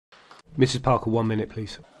Mrs Parker, 1 minute,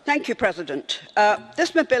 please. Thank you, President.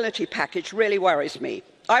 This mobility package really worries me.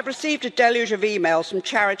 I've received a deluge of emails from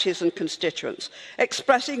charities and constituents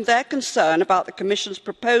expressing their concern about the Commission's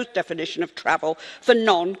proposed definition of travel for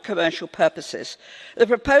non-commercial purposes. The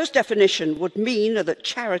proposed definition would mean that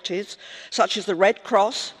charities such as the Red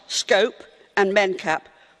Cross, Scope and MENCAP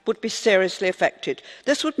would be seriously affected.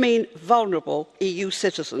 This would mean vulnerable EU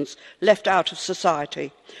citizens left out of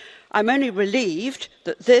society. I'm only relieved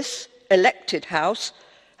that this elected House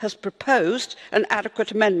has proposed an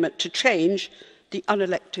adequate amendment to change the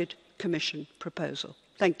unelected Commission proposal.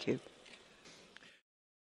 Thank you.